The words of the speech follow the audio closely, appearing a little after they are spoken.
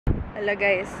Hala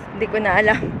guys, hindi ko na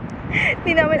alam.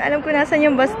 Hindi naman alam kung nasan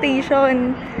yung bus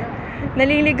station.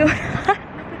 Naliligaw na.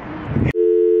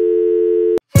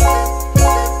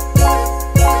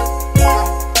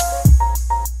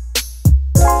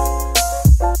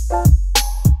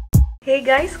 Hey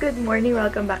guys, good morning!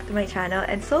 Welcome back to my channel.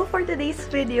 And so for today's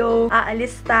video,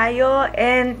 aalis tayo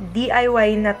and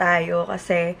DIY na tayo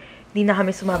kasi di na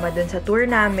kami sumama dun sa tour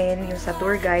namin, yung sa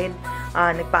tour guide.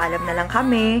 Nagpaalam na lang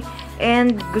kami.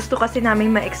 And gusto kasi namin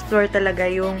ma-explore talaga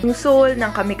yung Seoul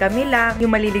ng kami-kami lang.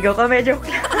 Yung maliligaw kami, joke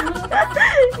lang.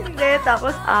 Hindi.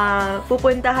 Tapos,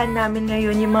 pupuntahan namin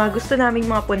ngayon yung mga gusto naming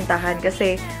mga puntahan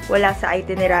kasi wala sa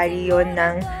itinerary yon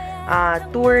ng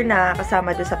tour na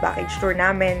kasama doon sa package tour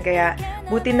namin. Kaya,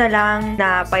 buti na lang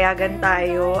na payagan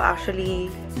tayo.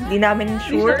 Actually, hindi namin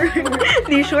sure.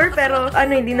 Hindi sure, pero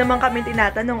hindi naman kami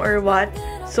tinatanong or what.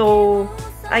 So,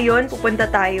 ayun,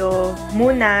 pupunta tayo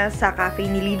muna sa cafe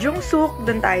ni Lee Jung-suk.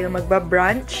 Doon tayo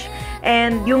magba-brunch.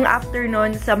 And yung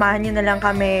afternoon, samahan nyo na lang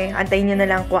kami. Antayin nyo na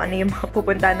lang kung ano yung mga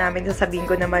pupunta namin. Sasabihin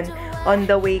ko naman on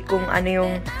the way kung ano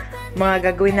yung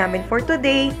mga gagawin namin for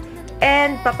today.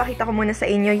 And papakita ko muna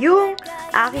sa inyo yung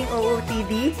aking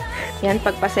OOTD. Yan,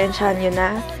 pagpasensyahan nyo na.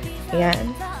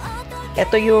 Yan.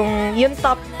 Ito yung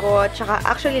top ko. Tsaka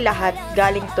actually lahat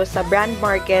galing to sa brand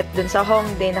market. Dun sa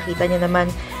Hongdae, nakita nyo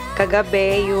naman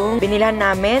kagabi yung binilhan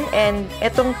namin. And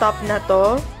itong top na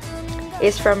to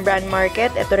is from brand market.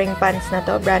 Ito ring pants na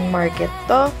to, brand market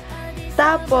to.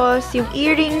 Tapos, yung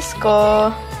earrings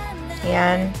ko,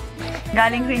 yan.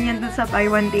 Galing rin yan dun sa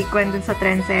buy one take one dun sa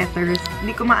Trendsetters.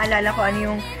 Hindi ko maalala kung ano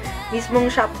yung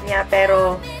mismong shop niya,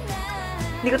 pero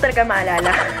hindi ko talaga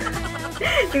maalala.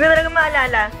 Hindi ko talaga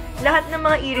maalala. Lahat ng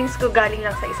mga earrings ko galing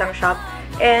lang sa isang shop.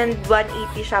 And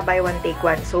 180 siya buy one take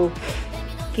one. So,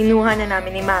 kinuha na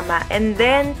namin ni Mama. And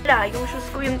then, yung shoes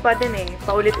ko yun pa din eh.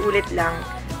 Paulit-ulit lang.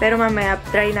 Pero mamaya,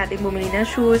 try natin bumili ng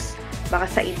shoes. Baka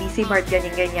sa ABC Mart,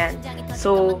 ganyan-ganyan.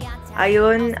 So,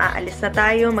 ayun, aalis na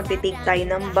tayo. Magte-take tayo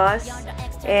ng bus.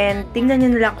 And, tingnan nyo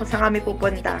na lang kung saan kami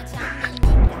pupunta.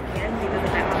 Ayan, dito na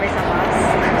tayo kami sa bus.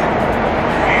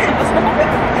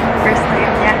 First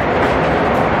time niya.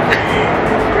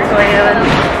 So, ayun.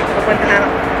 Pupunta na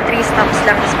 3 stops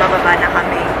lang, tapos bababa na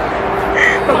kami.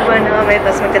 Bababa na kami,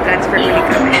 tapos magta-transfer ulit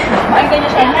kami.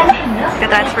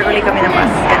 Magta-transfer ulit kami ng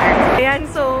bus. Ayan,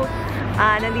 so,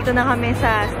 nandito na kami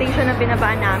sa station na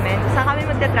binabaan namin. Saan kami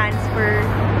magta-transfer?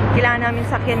 Kailangan namin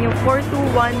sakyan yung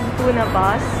 4212 na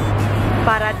bus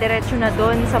para diretso na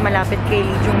doon sa malapit kay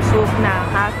Lee Jung-suk na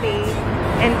cafe.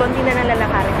 And konti na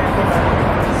nalalakarin natin.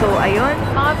 So, ayun.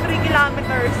 Mga 3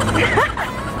 kilometers.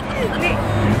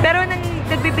 Pero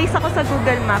nagbe-base ako sa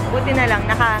Google Map. Buti na lang,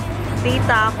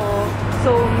 naka-data ako.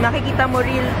 So, nakikita mo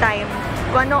real time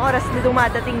kung anong oras na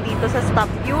dumadating dito sa stop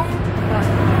yung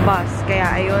bus.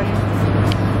 Kaya, ayun.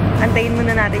 Antayin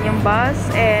muna natin yung bus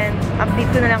and update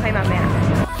ko na lang kay mamaya.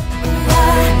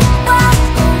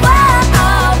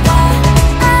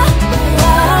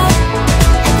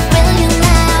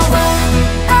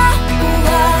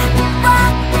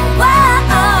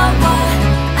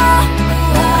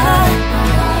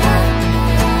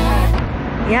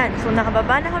 Yan, so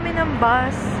nakababa na kami ng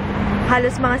bus.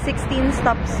 Halos mga 16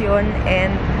 stops yun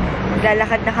and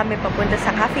lalakad na kami papunta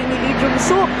sa cafe ni Lee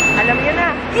Jung-suk. Alam niyo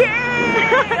na.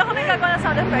 Yay! Ako may gagawa ng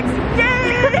sound effects.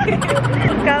 Yay!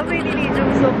 Cafe ni Lee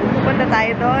Jung-suk. Pupunta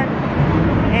tayo doon.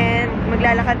 And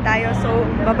maglalakad tayo. So,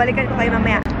 babalikan ko kayo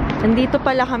mamaya. Nandito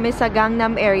pala kami sa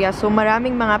Gangnam area. So,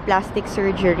 maraming mga plastic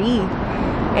surgery.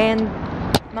 And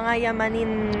mga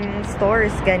yamanin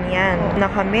stores, ganyan. Na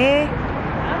kami.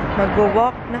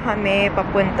 Mag-walk na kami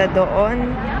papunta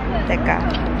doon. Teka.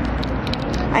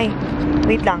 Ay,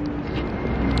 wait lang.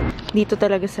 Dito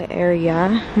talaga sa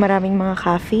area. Maraming mga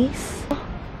cafes.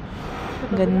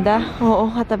 Ganda.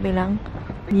 Oo, katabi lang.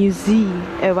 Museum.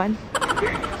 Ewan.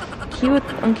 Cute.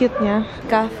 Ang cute niya.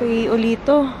 Cafe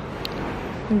Ulito.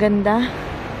 Ang ganda.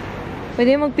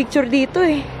 Pwede mag-picture dito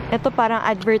eh. Ito parang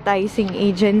advertising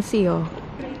agency oh.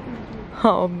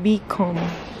 Oo, Bcom.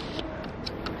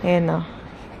 Ayan oh.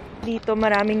 Dito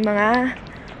maraming mga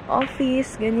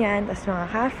office, ganyan. Tapos mga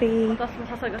cafe. Tapos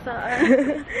masasagasaan.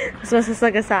 Tapos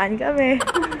masasagasaan kami.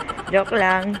 Joke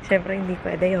lang. Siyempre, hindi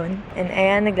pwede yun. And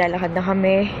ayan, naglalakad na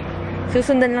kami.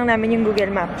 Susundan lang namin yung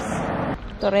Google Maps.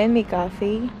 Ito rin, may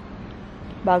cafe.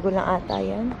 Bago lang ata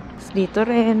yan. Tapos dito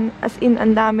rin. As in,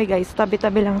 ang dami guys.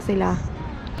 Tabi-tabi lang sila.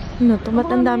 Ano to? Ba't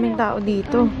ang daming tao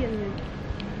dito?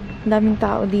 Ang daming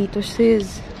tao dito,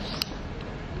 sis.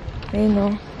 Ayun o.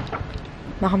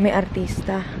 Baka may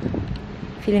artista.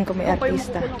 Feeling ko may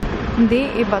artista.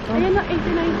 Hindi, iba to. Ayan na,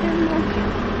 89 mo.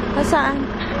 Saan?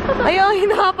 Ayun,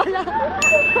 hina pala.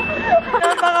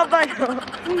 Napakabalo.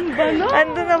 Balo?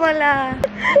 Ando na wala.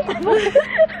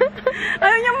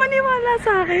 Ayaw niyang maniwala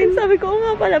sa akin. Sabi ko,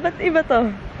 nga pala, ba't iba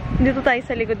to? Dito tayo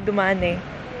sa likod dumaan eh.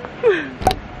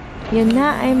 Yun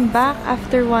na, I'm back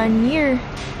after 1 year.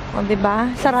 O, diba?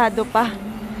 Sarado pa.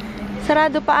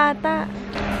 Sarado pa ata.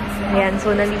 Ayan,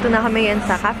 so nandito na kami yan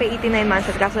sa Cafe 89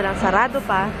 Mansion. Kaso lang, sarado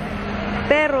pa.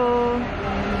 Pero,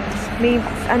 may,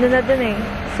 ano na dun eh,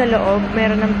 sa loob,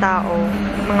 meron ng tao,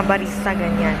 mga barista,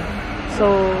 ganyan.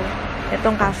 So,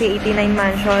 itong Cafe 89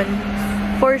 Mansion,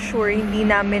 for sure, hindi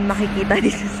namin makikita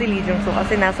dito si Lee Jung-soo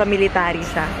kasi nasa military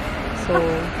siya. So,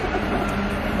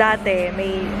 dati,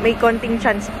 may konting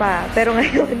chance pa. Pero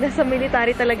ngayon, nasa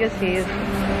military talaga sis.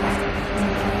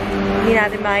 Hindi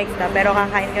natin makikita, pero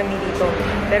kakain kami dito.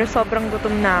 Pero sobrang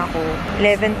gutom na ako.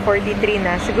 11:43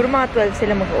 na. Siguro mga 12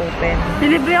 sila mag-open.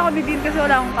 Delivery ako ni Dean kasi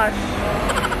wala akong cash.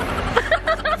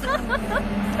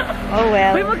 Oh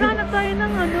well. Uy, maghanap tayo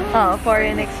ng ano? Oo,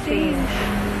 foreign exchange.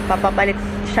 Papapalit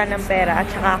siya ng pera at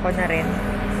saka ako na rin.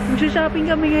 Mag-shopping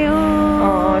kami ngayon.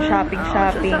 Oo, shopping.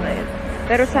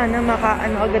 Pero sana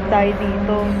makaano agad tayo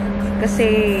dito. Kasi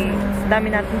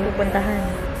dami natin pupuntahan.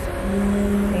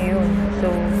 Ayun. So,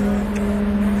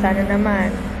 sana naman.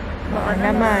 Baka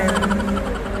naman.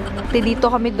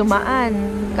 Dito kami dumaan.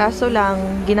 Kaso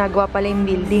lang, ginagawa pala yung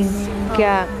building.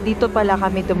 Kaya dito pala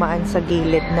kami dumaan sa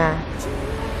gilid na.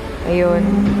 Ayun.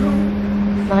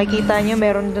 Nakikita nyo,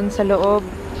 meron dun sa loob.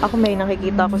 Ako may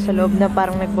nakikita ako sa loob na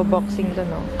parang nagbo-boxing dun,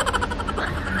 no?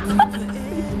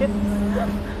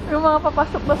 Yung mga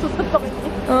papasok na susuntok.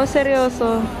 Oo,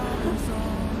 seryoso.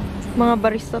 Mga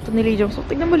barista to ni Lee Jung-soo.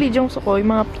 Tignan mo Lee Jung-soo ko, yung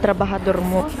mga trabahador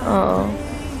mo. Oo.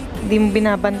 Hindi mo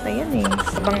binabantayan eh.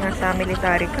 Sabang nasa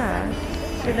military ka.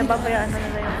 Pinababayaan na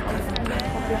nila yung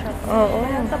coffee shop. Oo.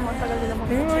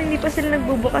 Hindi pa sila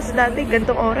nagbubukas dati.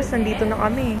 Gantong oras, nandito na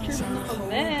kami.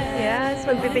 Yes,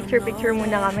 magpipicture-picture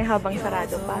muna kami habang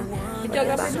sarado pa.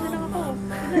 Videographer na lang ako.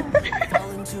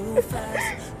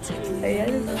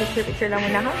 Ayan, picture-picture lang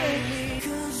muna kami.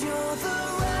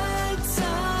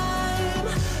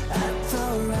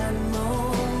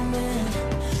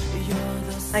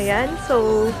 Ayan,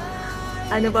 so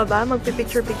ano pa ba?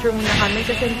 Magpipicture-picture muna kami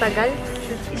kasi ang tagal.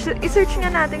 I-search nga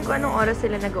natin kung anong oras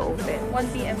sila nag-open.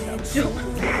 1 PM daw.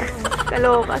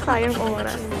 Kaloka, sayang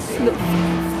oras.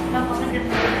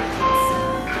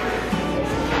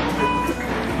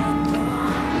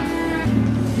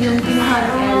 Yung kinuhan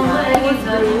is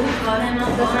blue.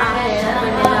 Tapos akin,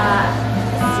 vanilla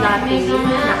latte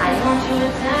na ice.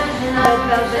 Red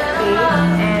velvet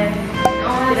cake and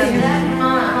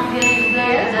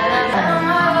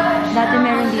dati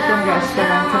meron ditong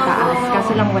restaurant sa taas.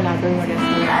 Kaso lang wala doon yung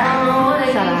restaurant.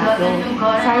 Sarado.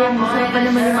 Sayang, masarap pa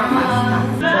naman yung mga pasta.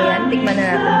 So yan, tikman na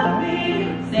natin to.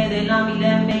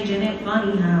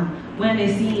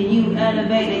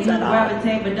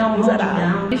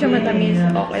 Hindi siya matamis.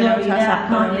 Okay lang siya.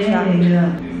 Sakto lang siya.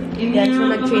 Yan, so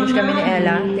nag-change kami ni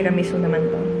Ella. Tiramisu naman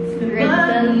to. Red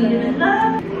velvet.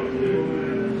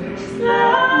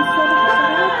 Sarap.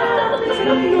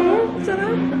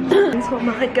 So,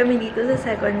 makit kami dito sa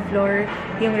second floor.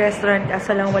 Yung restaurant,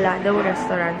 kaso lang wala daw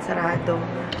restaurant, sarado.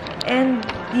 And,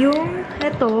 yung,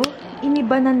 eto,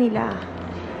 iniba na nila.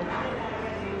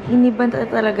 Iniba na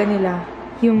talaga nila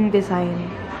yung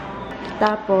design.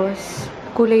 Tapos,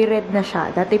 kulay red na siya.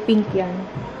 Dati pink yan.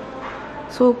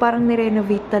 So, parang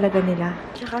nirenovate talaga nila.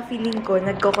 Tsaka feeling ko,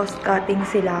 nagko-cost cutting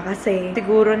sila kasi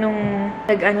siguro nung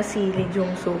nag-ano si Lee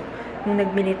Jung-soo, nung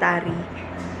nag-military,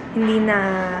 hindi na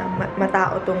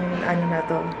matao tong ano na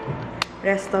to,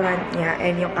 restaurant niya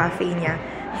and yung cafe niya.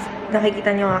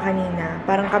 Nakikita niyo nga kanina,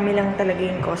 parang kami lang talaga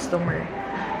yung customer.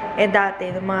 Eh dati,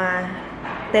 nung mga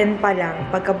 10 pa lang,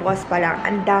 pagkabukas pa lang,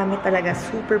 ang dami talaga,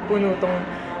 super puno tong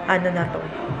ano na to,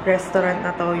 restaurant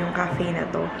na to, yung cafe na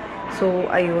to. So,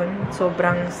 ayun,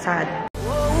 sobrang sad.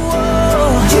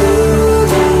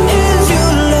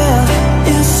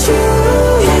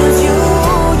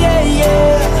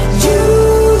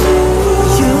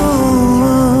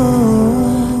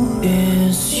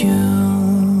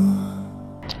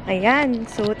 Ayan,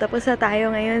 so tapos na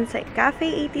tayo ngayon sa Cafe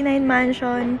 89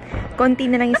 Mansion. Konti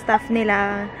na lang yung staff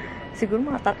nila. Siguro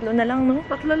mga 3 na lang, no?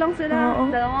 3 lang sila. Oo.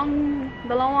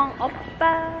 Dalawang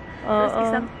oppa. Tapos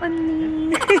isang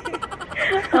pani.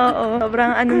 Oo.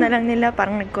 Sobrang ano na lang nila,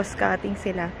 parang nag-cost cutting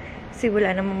sila. Kasi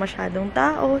wala naman masyadong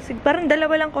tao. Parang 2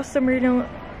 lang customer ng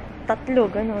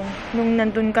 3, gano'n. Nung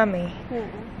nandun kami.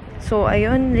 So,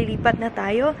 ayun, lilipat na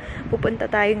tayo. Pupunta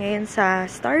tayo ngayon sa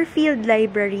Starfield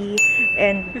Library.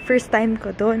 And first time ko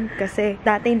doon. Kasi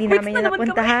dati hindi namin yung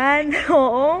napuntahan.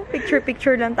 Oo,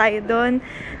 picture-picture lang tayo doon.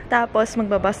 Tapos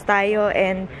magbabas tayo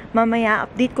and mamaya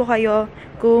update ko kayo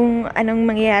kung anong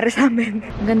mangyayari sa amin.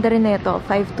 Ganda rin na ito,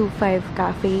 525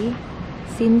 Cafe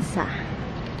Sinsa.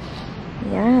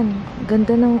 Yan,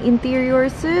 ganda ng interior,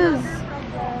 sis.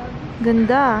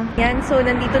 Ganda. Yan, so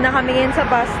nandito na kami ngayon sa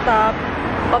bus stop.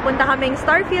 Papunta kaming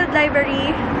Starfield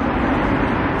Library.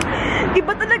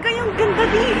 Iba talaga yung ganda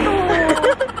dito.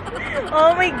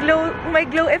 Oh, may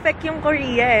glow effect yung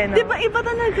Korea, eh, no? Diba, iba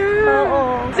talaga.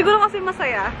 Oo. Siguro kasi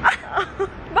masaya.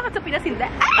 Bakit sa Pinas hindi?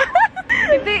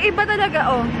 Hindi, iba talaga,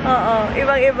 oh. Oo,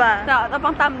 ibang-iba.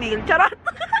 Tapang thumbnail. Charot.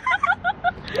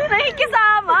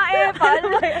 Nakikisama, pal.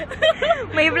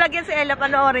 May vlog yan si Ella,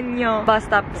 panoorin nyo. Bus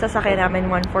stop, sasakyan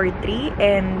namin 143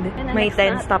 and may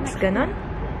 10 stops ganon.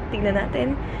 Tingnan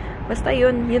natin. Basta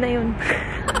yun na yun.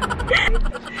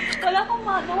 Wala akong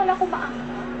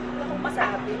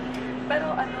masabi. Pero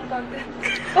ano,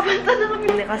 papunta na kami.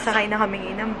 Nakasakay na kami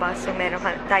ngayon ng bus, so meron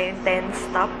tayong 10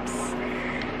 stops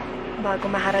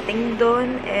bago maharating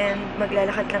doon and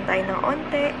maglalakad lang tayo ng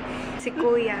onte. Si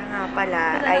Kuya nga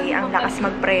pala ay ang lakas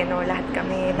magpreno. Lahat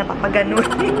kami napapaganon.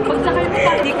 Pagsakay mo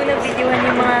pa. Hindi ko na-videohan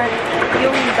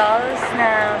yung dolls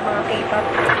na mga K-pop.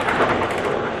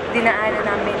 Dinaanan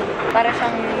namin. Para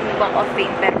siyang Walk of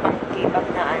Fame pero pang K-pop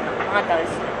na mga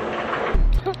dolls.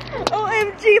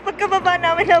 OMG! Pagkababa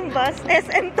namin ng bus,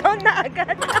 SMTOWN na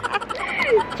agad.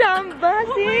 Chamba,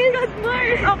 sis! Oh my God,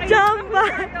 Mars! Okay. Chamba!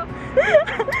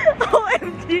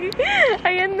 OMG!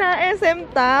 Ayan na,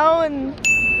 SMTOWN.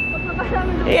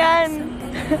 Ayan.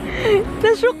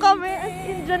 Nashook kami. As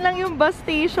in, dyan lang yung bus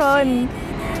station.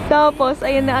 Tapos,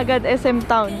 ayan na agad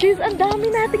SMTOWN. Jeez, ang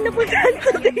dami nating napuntahan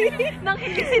today. Nang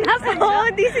hindi sinasadya. Oo,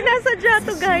 hindi sinasadya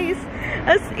to, guys.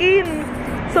 As in.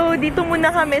 So, dito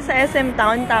muna kami sa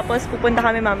SMTOWN. Tapos, pupunta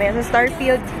kami mamaya sa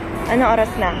Starfield. Ano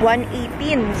oras na?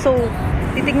 1:18. So,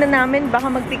 titignan namin. Baka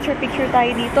mag-picture-picture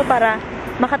tayo dito para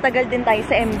makatagal din tayo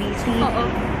sa MBC. Oo.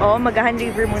 Oo, mag-Han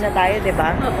River muna tayo,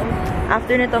 diba? Oo.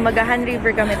 After nito, mag-Han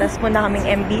River kami. Tapos punta kaming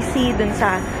MBC dun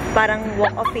sa parang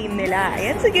Walk of Fame nila.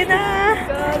 Ayan, sige na!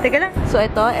 Teka lang. So,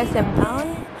 ito, SMTOWN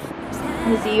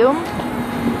Museum.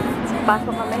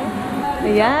 Pasok kami.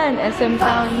 Ayan,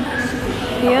 SMTOWN.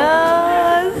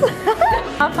 Yes!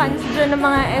 Mga fans dyan ng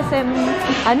mga SM,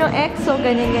 EXO,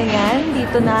 ganyan-ganyan.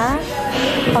 Dito na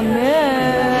kami.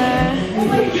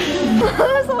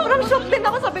 Sobrang shock din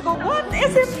ako. Sabi ko, what?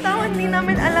 SMTOWN? Hindi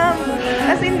namin alam.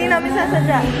 Kasi hindi namin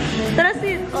sasadya. Tara,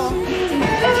 sis. Oh.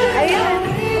 Ayan.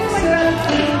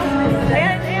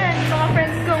 Ayan. Mga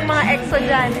friends kong mga EXO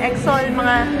dyan. EXOL,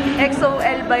 mga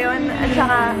EXO-L ba yun? At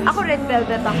saka, ako Red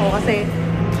Velvet ako kasi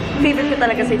favorite ko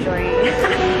talaga si Joy.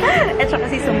 At saka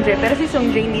si Sungjae. Pero si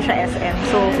Sungjae hindi siya SM.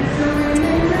 So,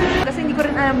 kasi hindi ko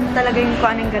rin alam talaga yung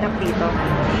kung anong ganap dito.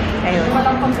 Ayun.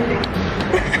 Walang pambili.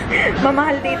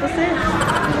 Mamahal dito, sis.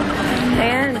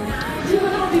 Ayan.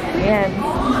 Ayan.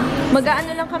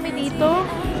 Mag-aano lang kami dito.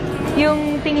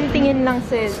 Yung tingin-tingin lang,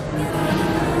 sis.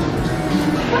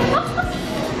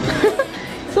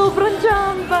 Sobrang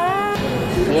jamba.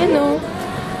 Ayan, oh.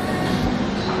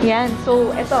 Yan.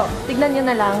 So, eto. Tignan nyo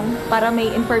na lang para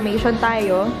may information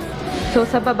tayo. So,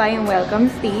 sa baba yung welcome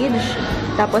stage.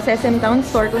 Tapos, SMTOWN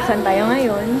store kung saan tayo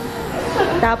ngayon.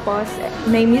 Tapos,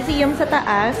 may museum sa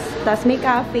taas. Tapos, may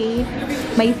cafe.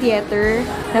 May theater.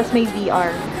 Tapos, may VR.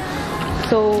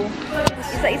 So,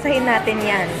 isa-isahin natin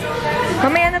yan.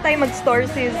 Mamaya na tayo mag-store,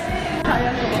 sis.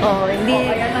 Oh,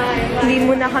 hindi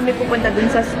muna kami pupunta dun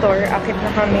sa store. Akit na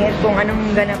kami kung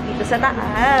anong ganap dito sa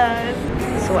taas.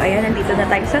 So, ayan, nandito na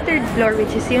tayo sa 3rd floor,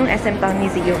 which is yung SMTOWN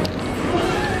Museum.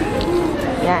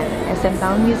 Yan,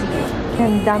 SMTOWN Museum.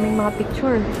 Yan, daming mga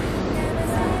picture.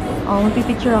 Oh,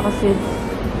 magpipicture ako, sis.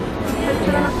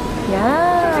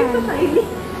 Yan.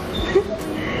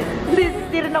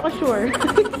 Hindi rin ako sure.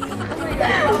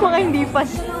 Mga hindi pa.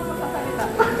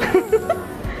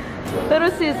 Pero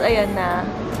sis, ayan na.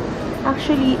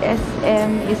 Actually,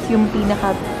 SM is yung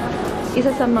isa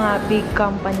sa mga big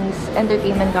companies,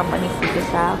 entertainment companies dito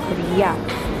sa Korea.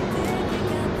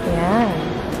 Ayan.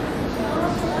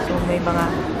 So, may mga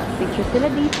pictures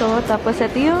sila dito. Tapos,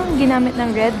 ito yung ginamit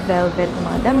ng Red Velvet ng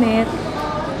mga damit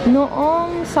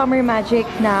noong Summer Magic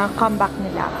na comeback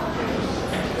nila.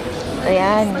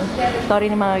 Ayan.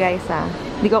 Sorry ng mga guys, ha.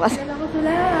 Hindi ko kasi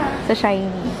sa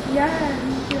Shiny. Yan.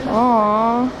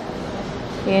 Aww.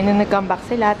 Ayan, yung nag-comeback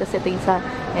sila. Tapos, ito yung sa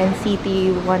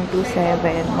NCT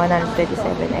 127,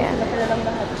 127, ayan.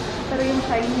 Pero yung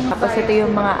Shiny. Tapos ito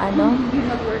yung mga hindi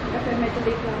nag-work kasi medyo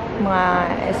late lang ako. mga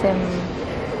SM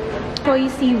Choi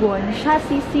Siwon. Siya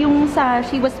sis yung sa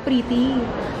She Was Pretty.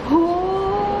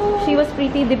 Oh! She Was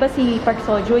Pretty, di ba si Park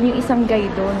Seo-joon, yung isang guy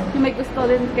doon. Yung may gusto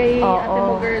rin kay ate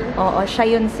mo girl. Oo, siya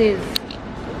yun sis.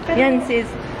 Yan sis.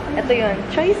 Ito yun.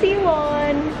 Choi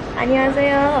Siwon!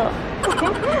 Annyeonghaseyo!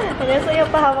 Annyeonghaseyo,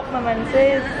 pahawak naman,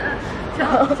 sis.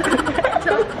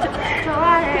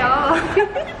 좋아해요.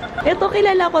 Ito,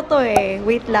 kilala ko to eh.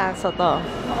 Wait lang. So, to.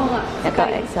 Oo nga. Ito,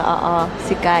 EXO. Oo,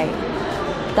 si Kai.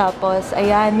 Tapos,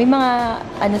 ayan, may mga,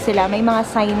 ano sila, may mga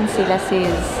signs sila,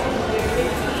 sis.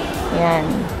 Ayan.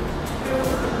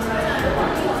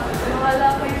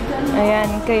 Ayan,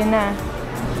 kayo na.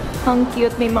 Ang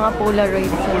cute, may mga Polaroid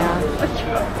sila.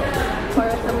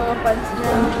 Para sa mga fans niya.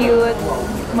 Ang cute.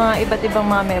 Mga iba't ibang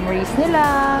mga memories nila,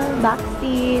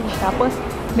 backstage. Tapos,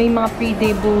 may mga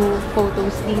pre-debut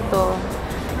photos dito.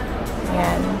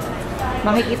 Ayan.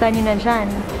 Makikita nyo na dyan.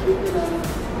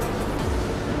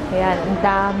 Ayan, ang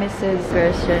dami sa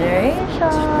First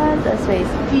Generation. Tapos may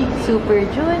Super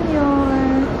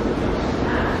Junior.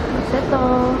 Tapos ito.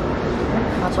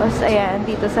 Tapos, ayan,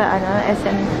 dito sa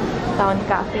SMTOWN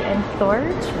Cafe and Store.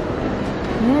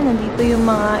 Ayan, nandito yung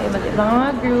mga iba't ibang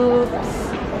mga groups.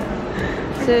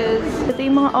 Sis, ito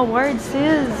yung mga awards,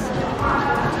 sis.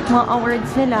 Mga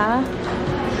awards nila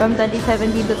from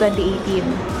 2017 to 2018.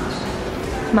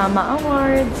 Mama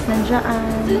Awards, nandiyan.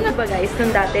 Diba guys,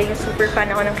 nung dati, yung super fan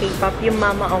ako ng K-pop, yung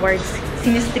Mama Awards,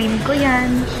 sinistream ko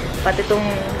yan. Pati itong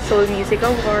Seoul Music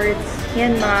Awards.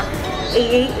 Yan, mga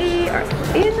AAA, or,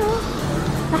 ayun o.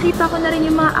 Nakita ko na rin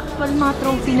yung mga actual mga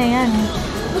trophy na yan.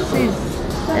 Sis,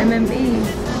 MMA.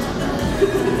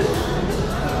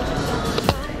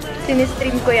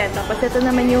 Sinistream ko yan. Tapos ito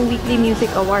naman yung Weekly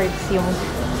Music Awards. Yung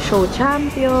Show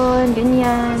Champion,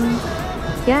 ganyan.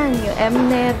 Yan, yung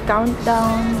Mnet,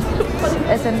 Countdown,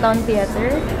 SMTOWN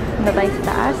Theater. Na tayo sa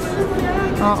taas.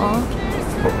 Oo.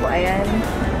 Ayan.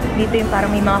 Dito yung parang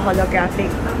may mga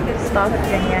holographic stuff.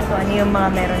 Ganyan. So, ano yung mga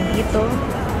meron dito.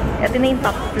 Ito na yung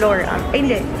top floor.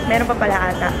 Hindi. Meron pa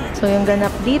pala ata. So, yung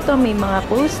ganap dito, may mga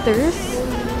posters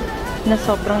na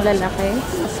sobrang lalaki.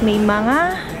 Tapos may mga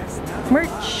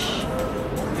merch.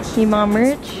 May mga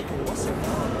merch.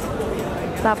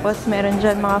 Tapos, meron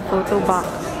dyan mga photo box.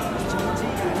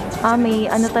 May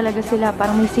ano talaga sila.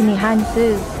 Parang may sinihan,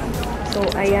 sis. So,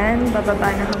 ayan. Bababa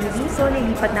na kami dito.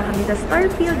 Lilipat na kami sa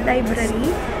Starfield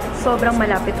Library. Sobrang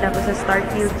malapit lang sa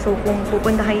Starfield. So, kung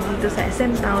pupunta kayo dito sa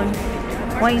SMTOWN,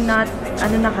 why not,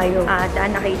 ano na kayo?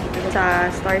 Daan na kayo dito sa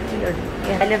Starfield.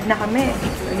 Ayan. Elev na kami.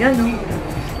 Ayan, no?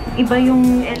 Iba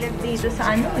yung elev dito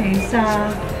sa ano eh.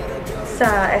 Sa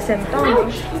SMTOWN.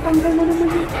 Ouch! Tanggal na naman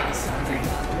yun.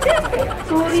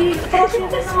 Sorry. Kasi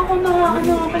na ako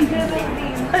mga kay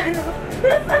Geraldine. Ano?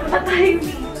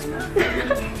 Matatiming.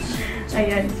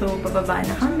 Ayan, so bababa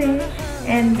na kami.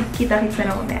 And kita-kita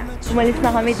na kami. Umalis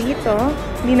na kami dito.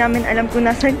 Hindi namin alam kung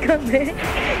nasan kami.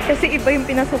 Kasi iba yung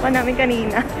pinasukan namin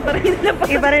kanina.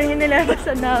 Iba rin yung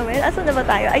nilabasan namin. Asan na ba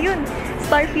tayo? Ayun!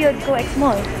 Starfield COEX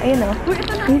Mall. Ayun o.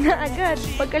 Yun na agad.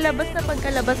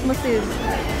 Pagkalabas mo sis.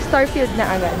 Starfield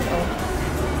na agad. Oh.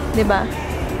 Diba?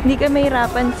 Hindi ka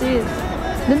mahirapan sis.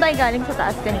 Doon tayo galing sa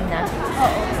taas kanina.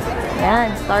 Oo.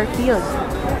 Ayan, Starfield.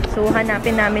 So,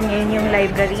 hanapin namin ngayon yung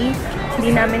library.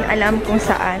 Hindi namin alam kung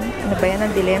saan. Ano ba yan?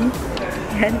 Ang dilim?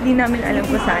 Ayan, hindi namin alam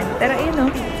kung saan. Pero ayun o.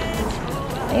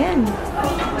 Ayan.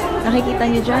 Nakikita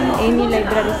nyo dyan. Ayun yung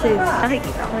library sis.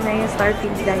 Nakikita ko na yung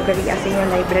Starfield Library as in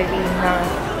yung library na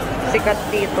sikat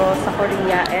dito sa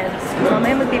Korea. And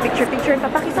mamaya magpipicture-picture.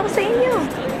 Papakita ko sa inyo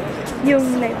yung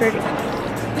library.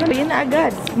 So, yun na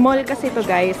agad. Mall kasi to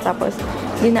guys. Tapos,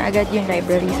 yun na agad yung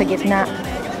library sa gitna.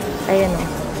 Ayan o.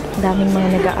 Daming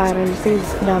mga nag-aaral sis.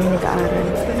 Daming nag-aaral.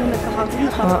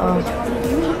 Oo.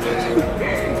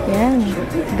 Yan.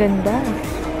 Ganda.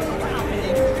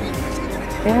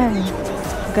 Yan.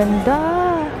 Ganda.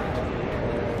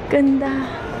 Ganda.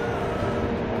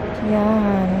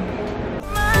 Yan.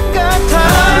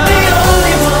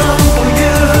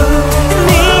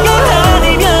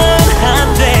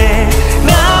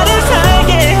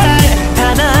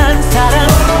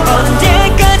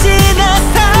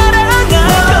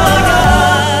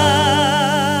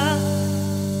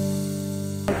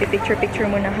 Picture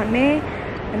muna kami.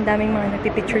 Ang daming mga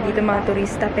nagpipicture dito, mga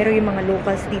turista. Pero yung mga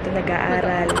locals dito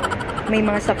nag-aaral. May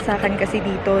mga saksakan kasi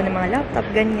dito ng mga laptop,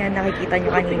 ganyan. Nakikita nyo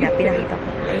kanina, pinakita ko.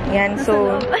 Yan,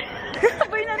 so...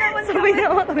 Sabay na naman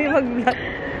kami mag-vlog.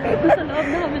 Nasa loob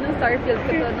na kami ng Starfield.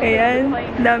 Ayan,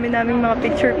 dami naming mga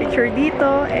picture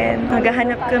dito. And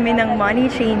maghahanap kami ng money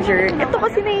changer. Ito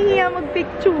kasi nahihiya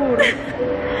mag-picture.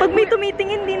 Pag may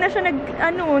tumitingin, hindi na siya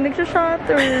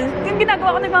nagsha-shutter. Yung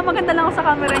ginagawa ko, nagmamaganda lang ako sa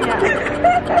camera niya.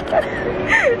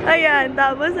 Ayan,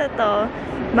 tapos ito,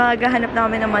 maghahanap na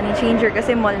kami ng money changer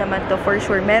kasi mall naman to, for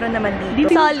sure. Meron naman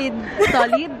dito. Solid.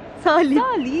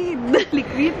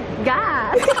 Liquid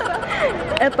gas.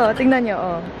 Ito, tingnan nyo,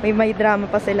 oh. May drama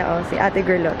pa sila, oh. Si Ate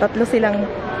Girl, oh. Tatlo silang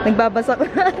Nagbabasa ko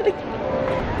na.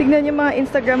 Tignan yung mga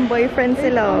Instagram boyfriend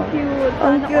sila. Cute.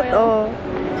 Ang cute, oh.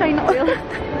 China oil.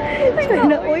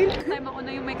 China oil. Time ako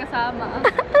na yung may kasama.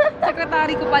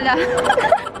 Sekretary ko pala.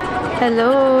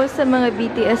 Hello sa mga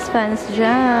BTS fans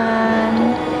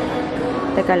dyan.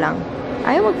 Teka lang.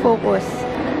 Ayaw mag-focus.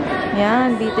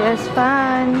 Yan, BTS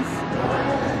fans.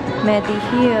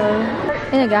 Mediheal.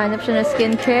 Ay, naghahanap siya ng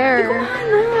skincare. Hindi ko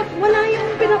hanap. Wala yung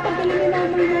pinapagaling ni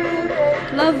mama na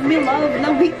Love Me Love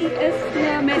ng BTS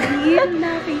na Mediheal na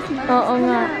face mask. Oo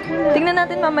nga. Tingnan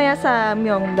natin mamaya sa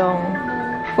Myeongdong.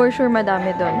 For sure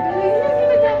madami doon.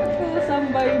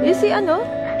 Sambay. Yung si ano?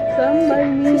 Sambay.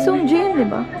 Si Songjin, di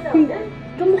ba?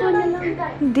 Kamukha niya lang.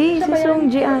 Hindi, si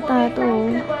Songjin ata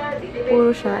to.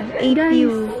 Puro siya.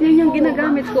 APU. Yun yung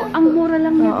ginagamit ko. Ang mura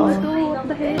lang niya Oo. dito.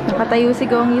 Dahil Nakatayo si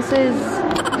Gongyu, sis.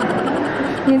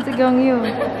 Yun si Gongyu.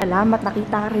 Salamat,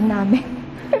 nakita rin namin.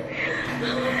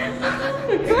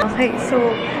 Okay, so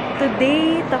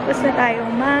today, tapos na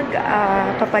tayong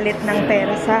magpapalit ng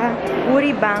pera sa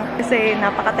Uri Bank kasi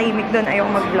napakatahimik doon, ayaw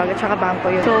mag-vlog at saka bangko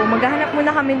yun. So, maghahanap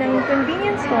muna kami ng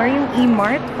convenience store, yung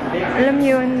E-Mart. Alam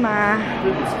niyo yun,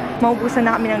 maubusan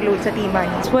na kami ng load sa Timan.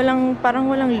 Parang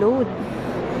walang load.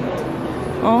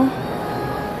 Oh.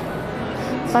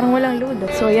 Parang walang load.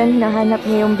 So, yan, hinahanap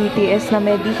niya yung BTS na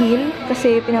Mediheal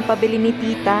kasi pinapabili ni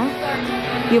Tita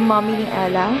yung mommy ni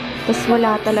Ella. Tapos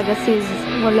wala talaga, sis.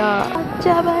 Wala.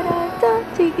 Chabarata,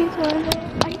 sige,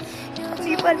 ay,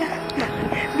 hindi pala.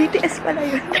 BTS pala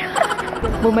yun.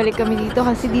 Bumalik kami dito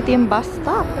kasi dito yung bus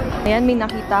stop. Ayan, may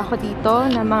nakita ako dito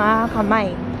na mga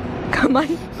kamay. Kamay?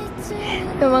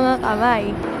 Yung mga kamay.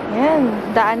 Ayan,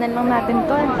 daanan lang natin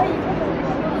to.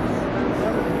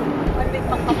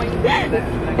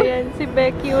 Ayan, si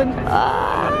Beck yun.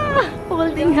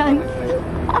 Holding hands.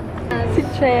 Si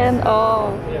Chen,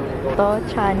 oh. Ito,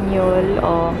 Chanyol,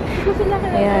 oh.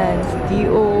 Ayan, si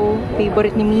Dio.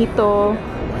 Favorite ni Mito.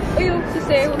 Ayun, si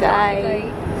Sehun.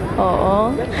 Sky.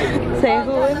 Oo.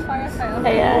 Sehun.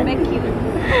 Ayan.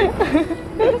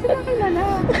 Pero sila kilala.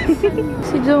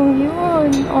 Si Jong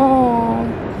yun. Oh.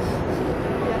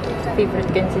 Favorite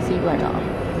ko yun si Siwan, oh.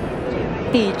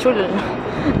 Hichul.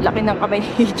 Laki ng kamay ni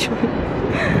Hichul.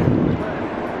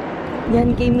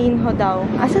 Yan kay Minho daw.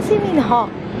 Asa si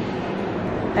Minho?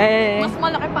 Eh. Mas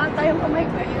malaki pa ang tayong kamay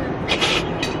ko.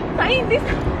 Ay, hindi.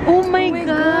 Oh my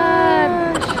God!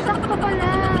 Sakto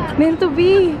pala. Meant to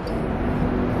be.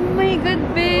 Oh my God,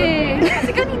 be.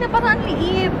 Kasi kanina parang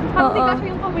liit. Parang di Oo. kasi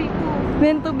yung kamay ko.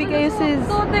 Meant to be kayo, sis.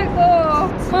 Tote ko.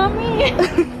 Mami.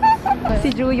 Si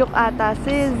Juyok ata,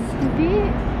 sis. Hindi.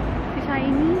 Si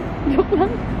Shiny. Joke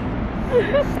lang.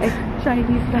 Ay,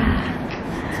 Chinese ba?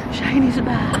 Chinese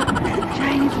ba?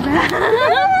 Chinese ba?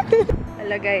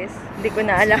 Hala guys, hindi ko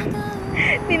na alam.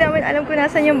 Hindi namin alam kung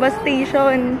nasan yung bus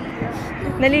station.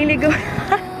 Naliligaw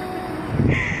na.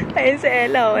 Ayun si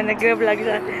Ella, oh, nag-vlog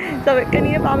siya. So,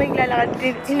 kanina pa kami naglalakad,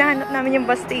 hinahanap namin yung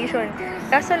bus station.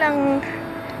 Kaso lang,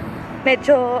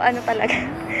 medyo ano talaga,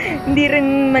 hindi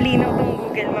rin malinaw tong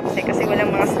Google Maps eh, kasi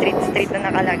walang mga street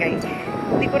na nakalagay.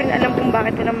 Hindi ko rin alam kung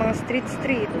bakit walang mga street.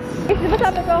 Eh, di ba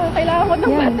sabi ko, kailangan ko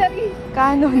ng battery?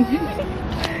 Canon.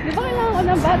 Di ba kailangan ko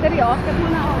ng battery? Cut mo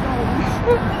na ako.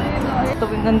 So,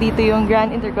 nandito yung Grand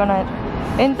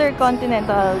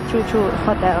Intercontinental Chuchu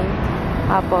Hotel.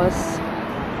 Tapos,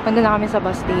 nandun na kami sa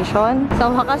bus station.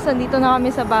 Sa wakas, nandito na kami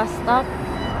sa bus stop.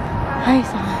 Ay,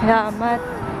 salamat.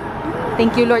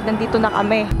 Thank you, Lord. Nandito na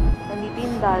kami. Nandito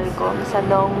yung Dalcom sa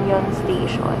Longyon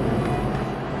Station.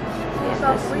 Yes,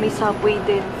 tapos may subway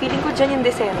din. Feeling ko dyan yung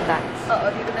Descendants. Oo,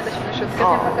 dito na siya na-shoot. Kasi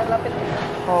Oo. pagkalapit nila.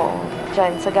 Oo.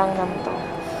 Dyan, sa Gangnam to.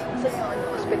 Sa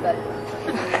hospital.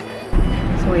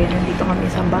 So, yan, nandito kami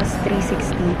sa bus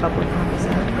 360. Papunta kami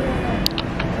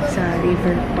sa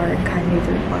River Park, Han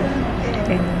River Park.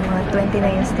 And mga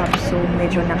 29 stops, so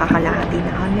medyo nakakalahati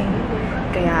na kami.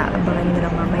 Kaya abangan nyo na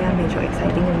lang mamaya, medyo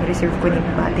exciting yung reserve ko ng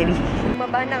battery.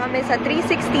 Bumaba na kami sa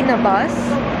 360 na bus.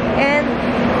 And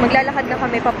maglalakad na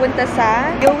kami papunta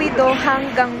sa Yeouido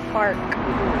hanggang Park.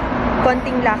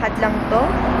 Konting lakad lang to.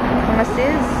 Mga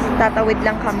sis, tatawid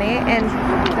lang kami. And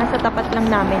nasa tapat lang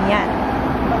namin yan.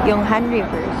 Yung Han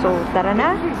River. So, tara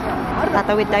na.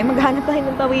 Tatawid tayo. Maghanap tayo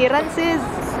ng tawiran, sis.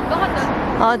 Baka doon?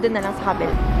 Oo, doon na lang sa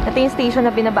kabel. Ito yung station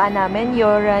na binabaan namin.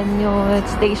 Your new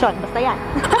station. Basta yan.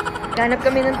 Hanap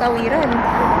kami ng tawiran.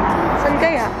 Saan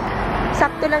kaya?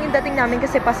 Sakto lang yung dating namin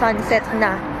kasi pa-sunset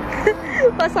na.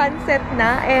 Pa-sunset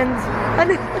na. And,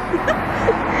 ano?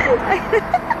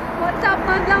 What's up,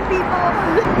 madlang people?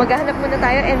 Maghahanap muna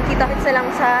tayo and kita-kitsa lang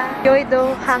sa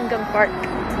Yeouido hanggang Park.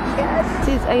 Yes.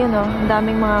 Sis, ayun o. Ang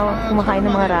daming mga kumakain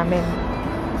ng mga ramen.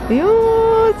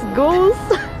 Yes! Goals!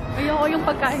 Ayoko yung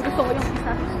pagkain. Gusto ko yung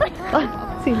isa.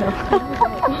 Sino?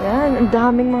 Yan, ang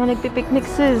daming mga nagpipiknik,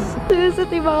 sis. Sis,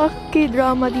 at iba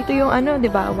K-drama dito yung ano, di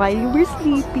ba? While you were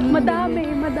sleeping. Madami.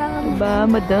 Diba?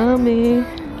 Madami.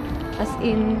 As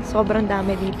in, sobrang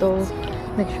dami dito.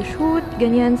 Nagsushoot,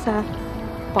 ganyan sa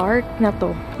park na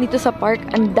to. Dito sa park,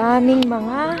 ang daming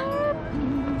mga...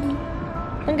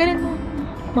 Tanggalin mo.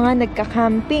 Mga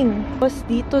nagka-camping. Tapos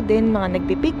dito din, mga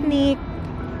nagpipiknik.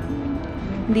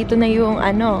 Dito na yung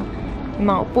ano, yung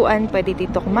mga upuan, pwede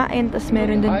dito kumain. Tapos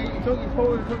meron din,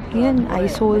 yan,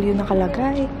 iSoul yung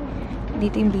nakalagay.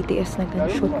 Dito yung BTS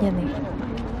nag-shoot niyan eh.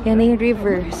 Yan na yung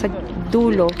river sa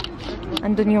dulo.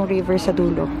 Andun yung river sa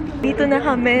dulo. Dito na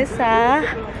kami sa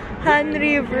Han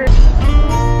River.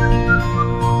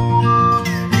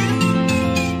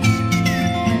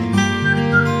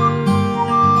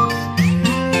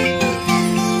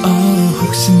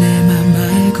 혹시 내 맘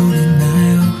알고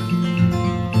있나요?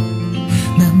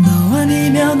 난 너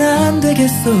아니면 안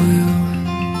되겠어요.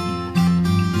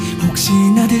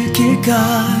 혹시나 들킬까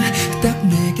딱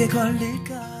내게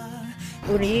걸릴까.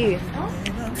 우리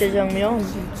jajangmyeon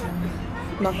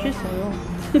맛있어요.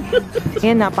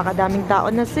 Yan, napakadaming tao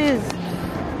na, sis.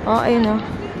 Oh, ayun oh.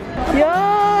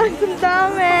 Yan! Ang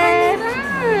dami!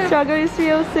 Struggle is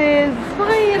real, sis.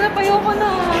 Mahirap, ayoko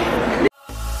na.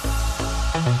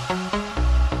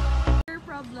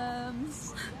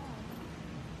 Problems.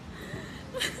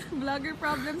 Vlogger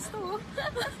problems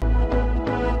to.